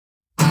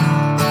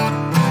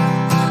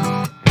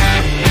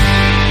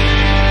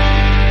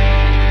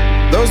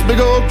big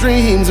old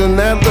dreams in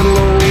that little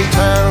old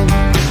town.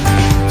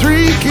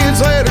 3 kids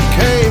later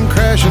came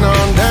crashing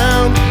on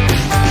down.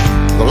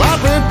 The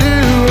lot rent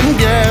due and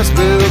gas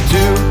bill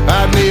too.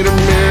 I'd need a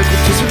miracle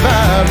to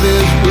survive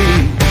this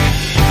week.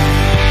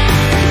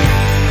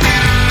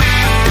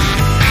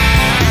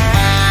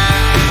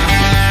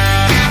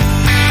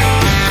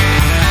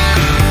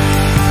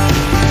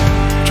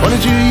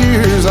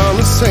 Years on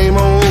the same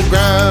old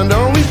grind,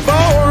 only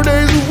 4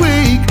 days a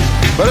week,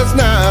 but it's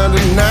 9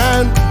 to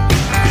 9.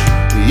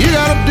 You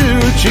gotta do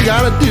what you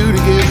gotta do to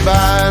get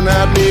by, and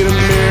I'd need a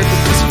miracle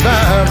to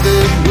survive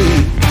this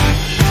week.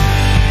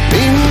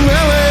 Even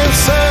LA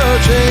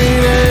such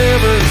ain't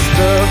ever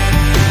stuff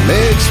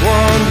makes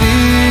one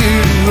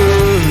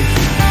deal.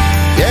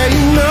 Yeah,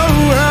 you know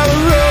how the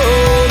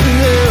road to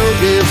hell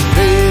gets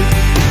paved.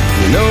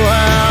 You know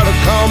how to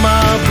call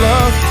my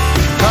bluff,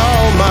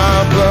 call my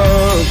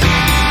bluff.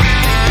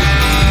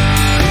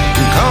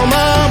 Call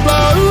my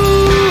bluff.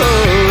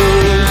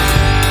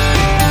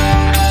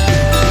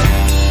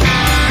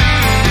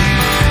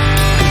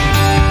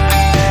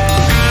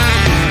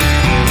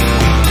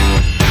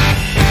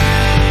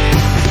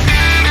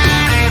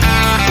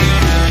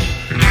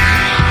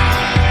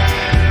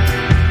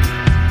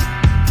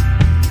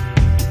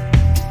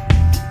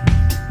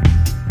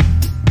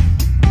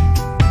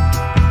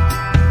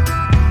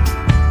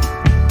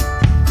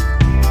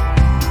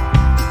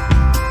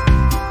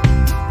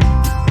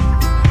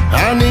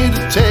 I need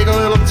to take a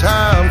little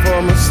time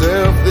for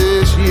myself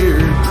this year.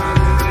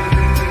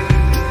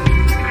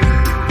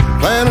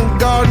 Plant a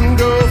garden,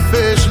 go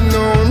fishing,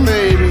 or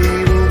maybe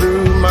even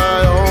brew my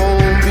own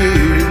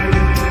beer.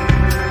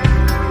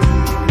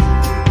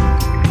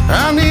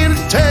 I need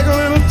to take a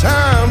little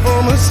time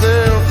for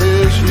myself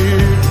this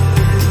year.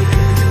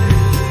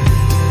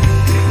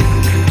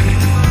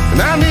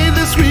 And I need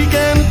this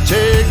weekend to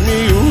take me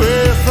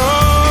away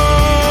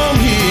from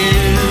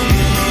here.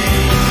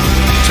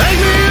 Take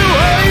me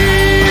away.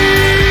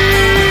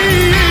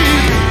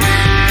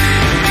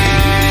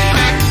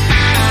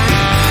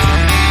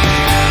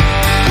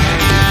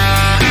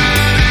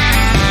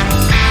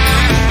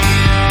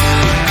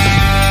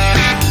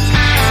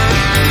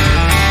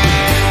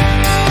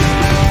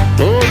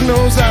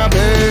 I've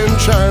been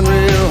trying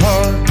real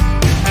hard,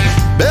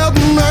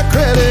 building my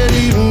credit,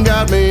 even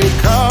got me a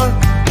car.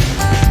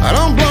 I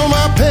don't blow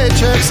my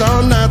paychecks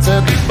on nights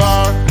at the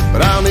bar,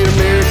 but I'll need a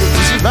miracle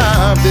to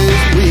survive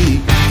this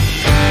week.